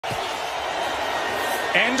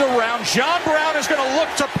End around. John Brown is going to look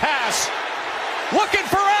to pass. Looking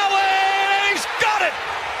for Allen, and he's got it.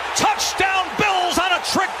 Touchdown Bills on a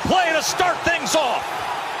trick play to start things off.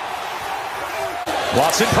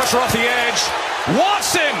 Watson, pressure off the edge.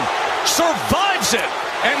 Watson survives it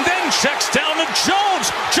and then checks down to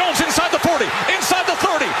Jones. Jones inside the 40, inside the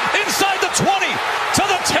 30, inside the 20, to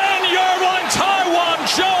the 10-yard line. Taiwan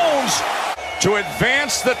Jones to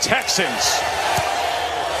advance the Texans.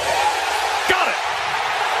 Got it.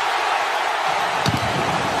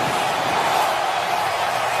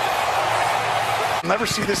 Never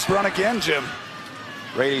see this run again, Jim.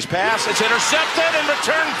 Brady's pass, it's intercepted and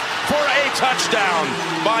returned for a touchdown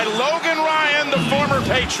by Logan Ryan, the former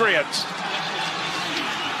Patriot.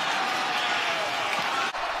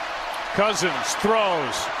 Cousins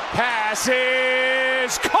throws,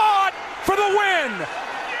 passes, caught for the win.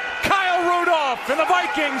 Kyle Rudolph and the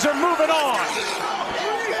Vikings are moving on.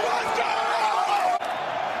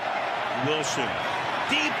 Wilson,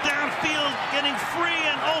 deep downfield, getting free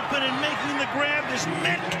and open and making the grab is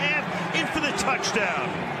Metcalf in for the touchdown.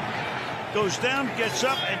 Goes down, gets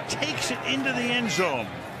up, and takes it into the end zone.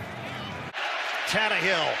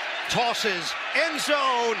 Tannehill tosses, end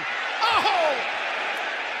zone. Oh!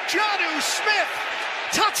 Jonnu Smith,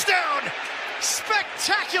 touchdown!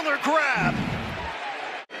 Spectacular grab.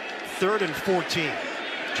 3rd and 14.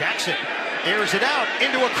 Jackson airs it out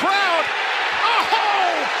into a crowd.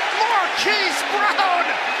 Oh! Marquise Brown!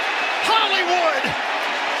 Hollywood!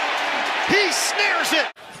 He snares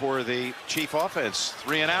it. For the Chief offense,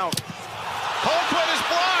 3 and out. Colquitt is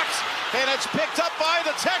blocked, and it's picked up by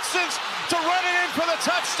the Texans to run it in for the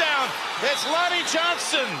touchdown. It's Lonnie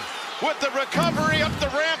Johnson with the recovery. Up the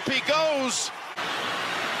ramp he goes.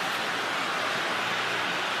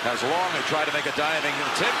 As long they try to make a diving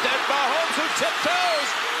tip, and Mahomes who tiptoes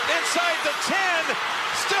inside the 10,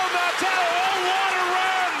 still knocked out. Oh, what a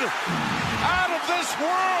run! Out of this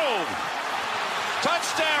world!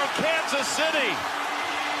 Touchdown, Kansas City.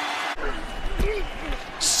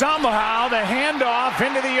 Somehow the handoff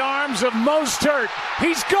into the arms of Mostert.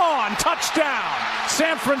 He's gone. Touchdown,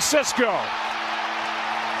 San Francisco.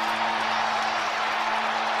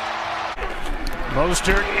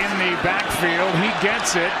 Mostert in the backfield. He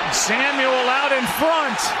gets it. Samuel out in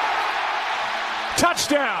front.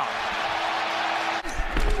 Touchdown.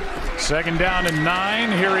 2nd down and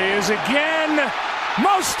 9. Here he is again.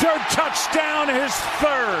 Mostert touchdown, his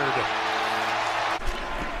 3rd.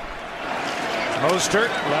 Mostert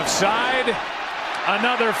left side.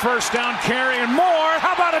 Another 1st down carry and more.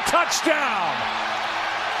 How about a touchdown?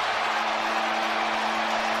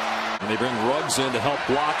 And they bring Ruggs in to help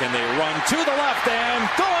block, and they run to the left, and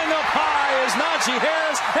going up high is Najee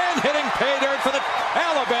Harris, and hitting pay dirt for the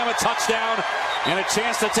Alabama touchdown, and a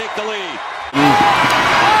chance to take the lead.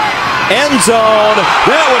 End zone.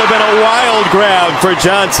 That would have been a wild grab for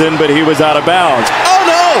Johnson, but he was out of bounds. Oh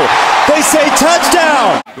no! They say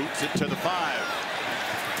touchdown! Boots it to the 5.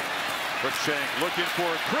 Cruikshank looking for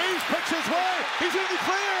it. Breeze picks his way. He's in the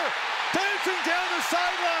clear. Dancing down the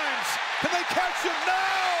sidelines. Can they catch him? No!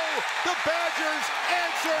 The Badgers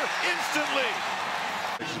answer instantly.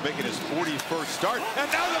 He's making his 41st start.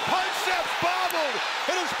 And now the punch steps bobbled.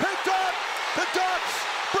 It is picked up. The Ducks.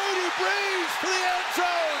 Brady Breeze to the end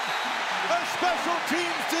zone. A special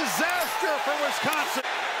teams disaster for Wisconsin.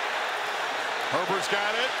 Herbert's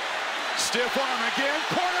got it. Stiff arm again.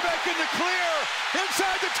 Quarterback in the clear.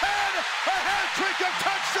 Inside the 10. A hat trick of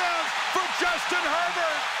touchdowns for Justin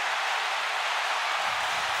Herbert.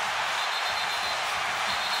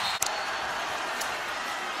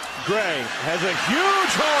 Gray has a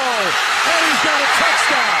huge hole, and he's got a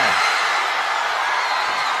touchdown.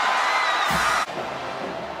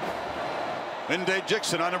 Linde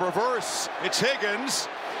Dixon on a reverse. It's Higgins.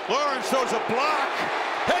 Lawrence throws a block.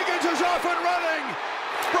 Higgins is off and running.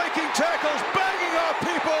 Breaking tackles, banging off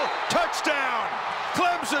people. Touchdown.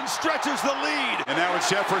 Clemson stretches the lead. And now it's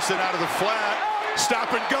Jefferson out of the flat.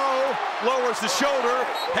 Stop and go. Lowers the shoulder.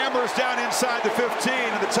 Hammers down inside the 15.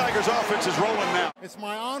 And the Tigers offense is rolling now. It's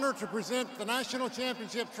my honor to present the national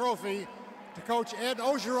championship trophy to Coach Ed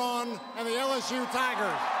Ogeron and the LSU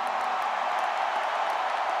Tigers.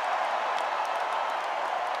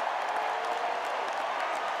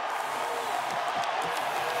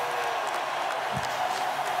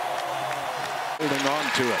 Holding on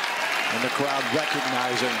to it, and the crowd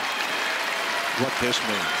recognizing what this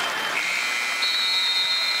means.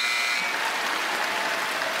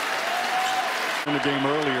 In the game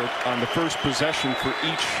earlier, on the first possession for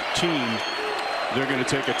each team, they're going to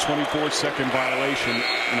take a 24-second violation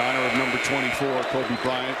in honor of number 24, Kobe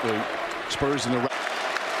Bryant. The Spurs in the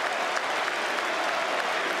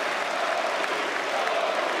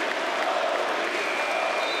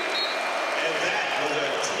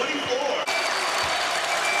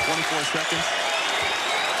 24 seconds.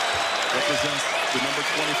 Represents the number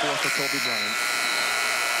 24 for Kobe Bryant.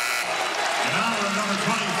 And now the number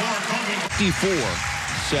 24, Kobe. 54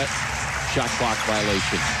 set shot clock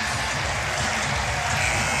violation.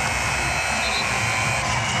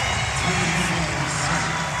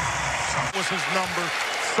 Was his number.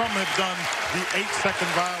 Some have done the 8-second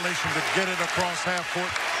violation to get it across half court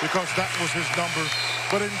because that was his number.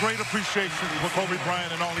 But in great appreciation for Kobe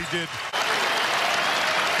Bryant and all he did.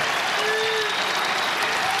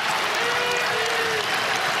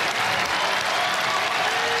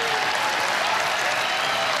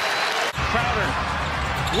 Crowder.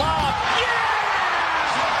 Lob. Yeah!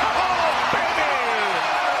 Oh, baby!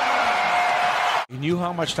 He knew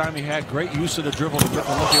how much time he had. Great use of the dribble to get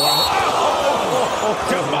the looking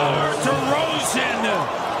DeMar DeRozan.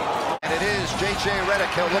 And it is J.J.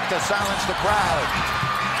 Redick. He'll look to silence the crowd.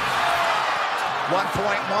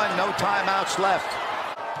 1.1, no timeouts left.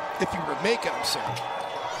 If you were making them, sir.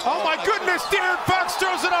 Oh my goodness, De'Aaron Fox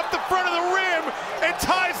throws it off the front of the rim and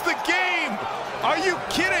ties the game. Are you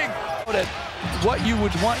kidding? What you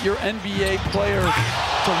would want your NBA player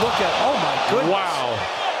to look at. Oh my goodness. Wow.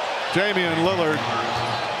 Damian Lillard.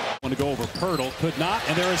 Want to go over Pirtle, could not,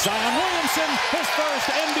 and there is Zion Williamson, his first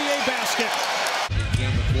NBA basket.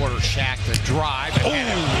 Game the quarter, Shaq the drive, and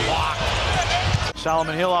it blocked.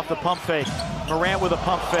 Solomon Hill off the pump fake. Morant with a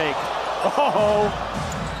pump fake. Oh,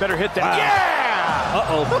 better hit that. Wow. Yeah!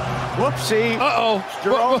 Uh-oh. Whoopsie. Uh-oh.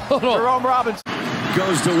 Jerome Robinson.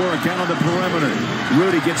 Goes to work out on the perimeter.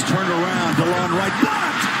 Rudy gets turned around. DeLon Wright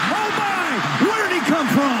blocked. Oh my! Where did he come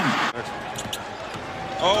from?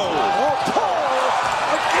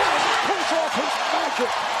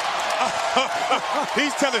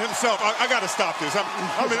 He's telling himself, I got to stop this.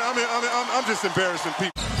 I'm just embarrassing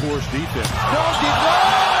people. Poor defense.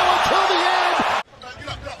 To the end.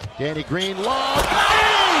 Danny Green long.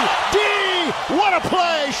 D! What a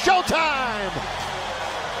play! Showtime!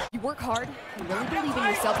 You work hard, you really believe in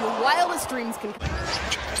yourself, your wildest dreams can come.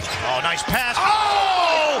 Oh, nice pass.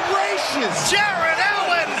 Oh! Gracious! Jared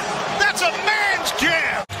Allen! That's a man's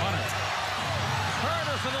jam!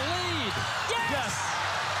 Turner for the lead. Yes!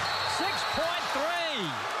 6.3.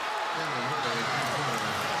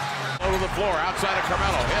 Over the floor, outside of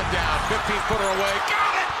Carmelo. Head down, 15-footer away.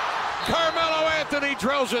 Got it! Carmelo Anthony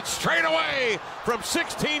drills it straight away from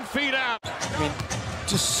 16 feet out. I mean,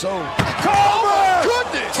 just so... Oh,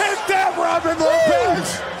 goodness! Take that, Robin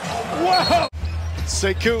Lopez! Wow!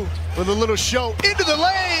 Sekou with a little show into the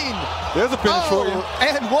lane! There's a finish for you.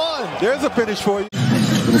 And one! There's a finish for you.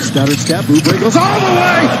 Little stutter step. Oubre goes all the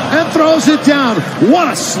way and throws it down. What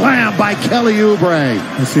a slam by Kelly Oubre.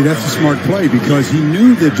 See, that's a smart play because he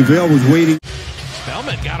knew that JaVale was waiting.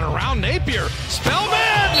 Spellman got around Napier. Spellman!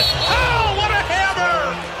 Oh, what a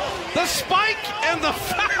hammer! The spike and the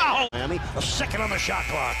foul! Miami, a second on the shot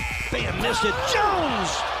clock. Bam missed it.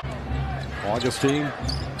 Jones! Augustine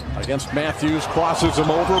against Matthews, crosses him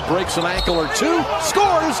over, breaks an ankle or two,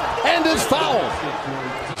 scores, and is fouled.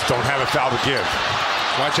 Don't have a foul to give.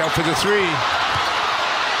 Watch out for the three.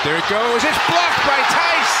 There it goes. It's blocked by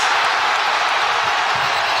Tice.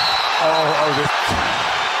 Oh,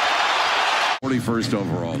 41st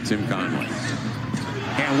overall, Tim Conley.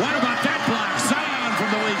 And what about that block? Zion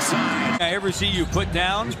from the weak side. I ever see you put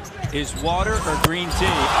down is water or green tea.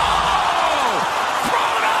 Oh!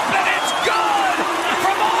 Thrown up and it's good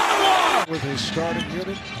from Ottawa! with his starting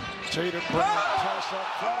unit. Tatum bringing pass up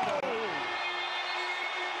front.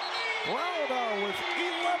 Browder with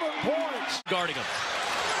 11 points. Guarding him.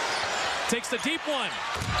 Takes the deep one.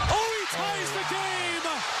 Oh, he ties the game!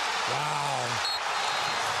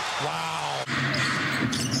 Wow.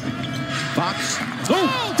 Fox.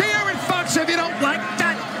 Oh, De'Aaron Fox, if you don't like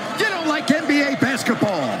that, you don't like NBA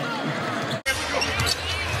basketball.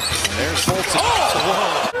 There's Fulton.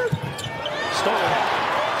 Oh! Stolen.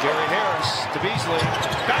 Jerry Harris to Beasley.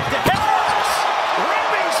 Back to Harris!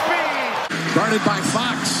 Ripping speed! Guarded by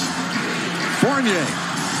Fox. Fournier.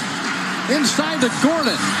 Inside to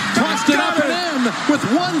Gordon. Tossed it up and in with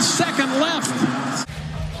 1 second left.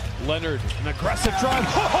 Leonard, an aggressive drive.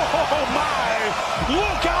 Oh, my!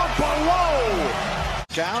 Look out below!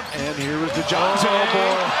 Count, and here is the Johnson. Oh,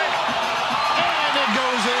 boy. And it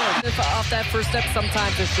goes in. If off that first step,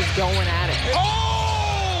 sometimes it's just going at it.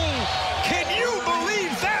 Oh! Can you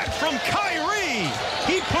believe that from Kyrie?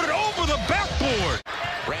 He put it over the backboard.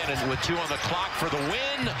 Brandon with 2 on the clock for the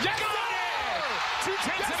win. Yes, sir!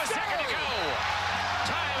 2/10 of a second to go.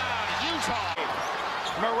 Timeout, Utah.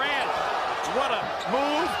 Morant, what a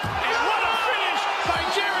move, and what a finish by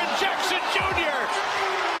Jaren Jackson Jr.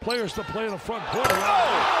 Players to play in the front court. Up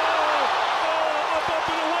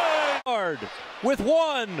and away. Coustard with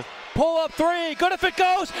one. Pull up three. Good if it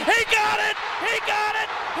goes. He got it! He got it!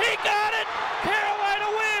 He got it! Carolina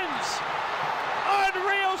wins!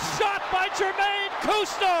 Unreal shot by Jermaine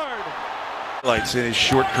Coustard! Highlights in his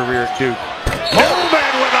short career at Duke.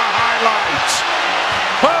 Holman with the highlights!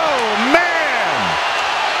 Oh, man!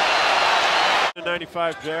 The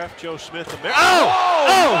 95 draft, Joe Smith. My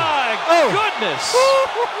goodness!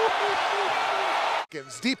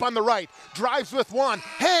 Deep on the right, drives with one,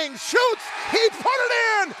 hangs, shoots, he put it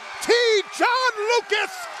in! T. John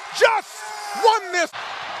Lucas just won this!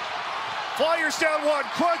 Flyers down one,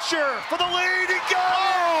 Crutcher for the lead, he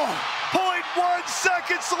got it! 0.1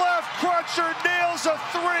 seconds left, Crutcher nails a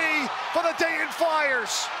three for the Dayton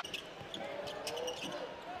Flyers.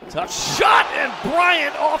 Tough shot, and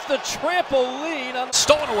Bryant off the trampoline.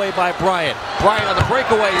 Stolen away by Bryant. Bryant on the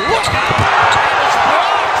breakaway. Look out!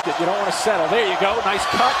 You don't want to settle. There you go. Nice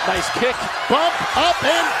cut, nice kick. Bump up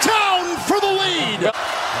and down for the lead. Nice,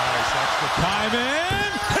 that's the Kyman.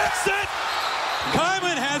 Hits it!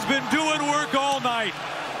 Kyman has been doing work all night.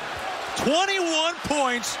 21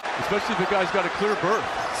 points. Especially if the guy's got a clear berth.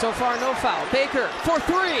 So far, no foul. Baker for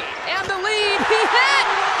three, and the lead. He hit!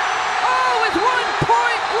 Oh, it's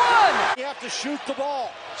 1.1! You have to shoot the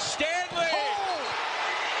ball. Stanley!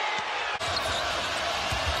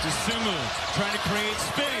 DeSumo trying to create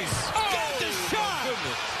space. Got the shot!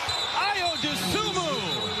 Ayo DeSumo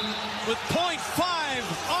with 0.5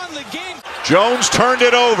 on the game. Jones turned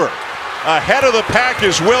it over. Ahead of the pack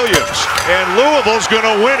is Williams, and Louisville's going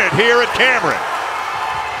to win it here at Cameron.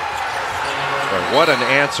 But what an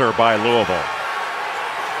answer by Louisville.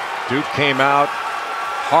 Duke came out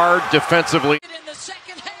hard defensively. In the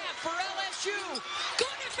second half for LSU.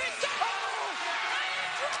 Good if it's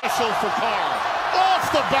Whistle for Carr.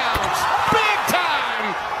 Off the bounce. Big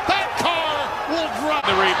time. That Carr will drop.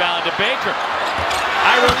 The rebound to Baker.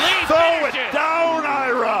 Ira Lee. Throw it down,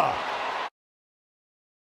 Ira.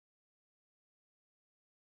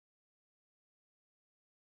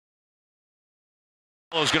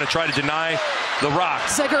 Is going to try to deny the rock.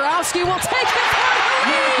 Zegarowski will take it for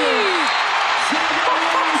the lead!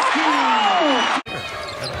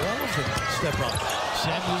 And all of them step up.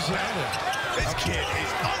 Samuels out. This kid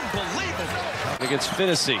is unbelievable. Against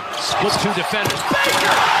Finney. Split two defenders.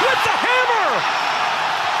 Baker with the hammer!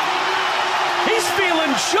 He's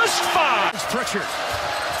feeling just fine. It's Pritchard.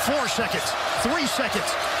 4 seconds. 3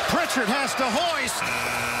 seconds. Pritchard has to hoist.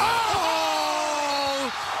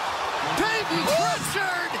 Oh! Peyton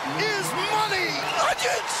Pritchard is money!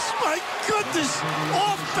 My goodness!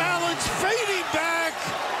 Off balance, fading back!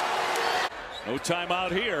 No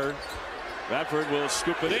timeout here. Radford will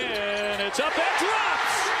scoop it in. It's up and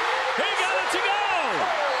drops. He got it to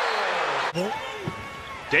go.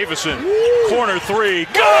 Davison, corner three,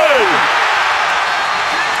 good!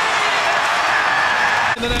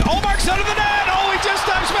 And then Olmark's out of the net. Oh, he just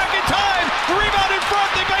dives back in time. The rebound in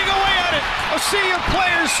front. They bang away at it. A sea of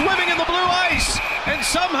players swimming in the blue ice. And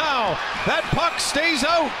somehow that puck stays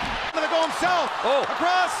out. Going to go himself. Oh.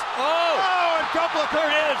 Across. Oh, and Dupla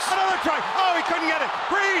cleared. Another try. Oh, he couldn't get it.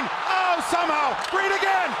 Green. Oh, somehow. Green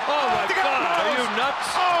again. Oh, my God. Are you nuts?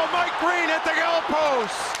 Oh, Mike Green at the goal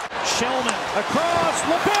post. Shellman across.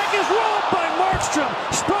 LeBeck is rolled by Markstrom.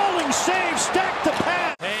 Sprawling save. Stacked the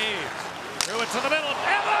pass. Threw it to the middle.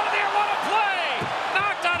 Evanier, what a play!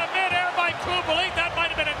 Knocked out of midair by Kubalik. That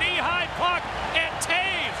might have been a knee-high puck. And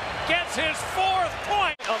Taves gets his 4th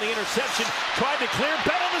point. On the interception, tried to clear.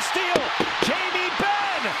 Ben on the steal. Jamie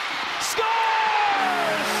Benn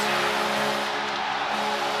scores!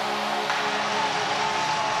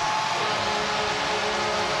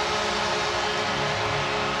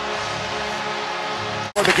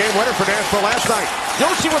 The game winner for Nashville last night.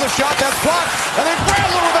 Yossi with a shot that's blocked, and then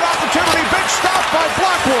Bradley with an opportunity. Big stop by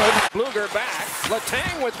Blackwood. Bluger back.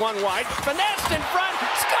 Letang with one wide. Finesse in front.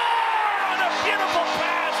 Score on a beautiful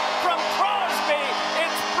pass from Crosby.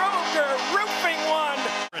 It's Bluger roofing one.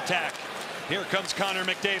 Attack. Here comes Connor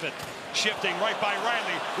McDavid. Shifting right by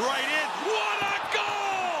Riley. Right in. What a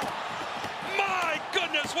goal! My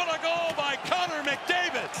goodness, what a goal by Connor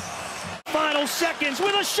McDavid. Final seconds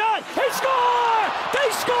with a shot. They score! They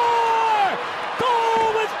score!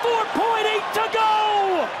 Goal with 4.8 to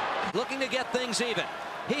go! Looking to get things even.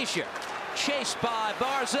 Hischier, chased by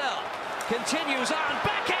Barzell. Continues on.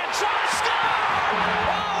 Backhand shot. Score!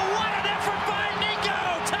 Oh, what an effort by Nico.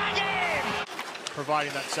 Tie game!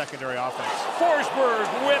 Providing that secondary offense. Forsberg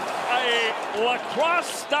with a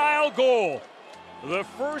lacrosse-style goal. The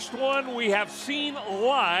first one we have seen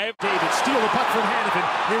live. David steal the puck from Hanifin.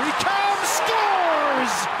 Here he comes,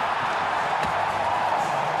 scores!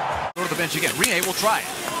 Go to the bench again. Rene will try it.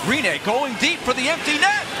 Rene going deep for the empty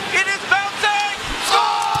net. It is bouncing.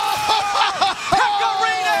 Score!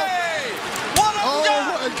 Pecorini! What a shot!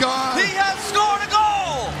 Oh my God! He has scored a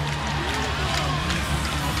goal.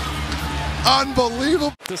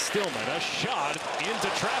 Unbelievable. To Stillman, a shot into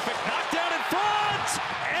traffic, knocked down in front,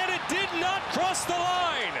 and it did not cross the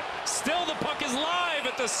line. Still, the puck is live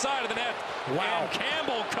at the side of the net. Wow! And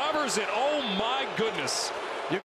Campbell covers it. Oh my goodness!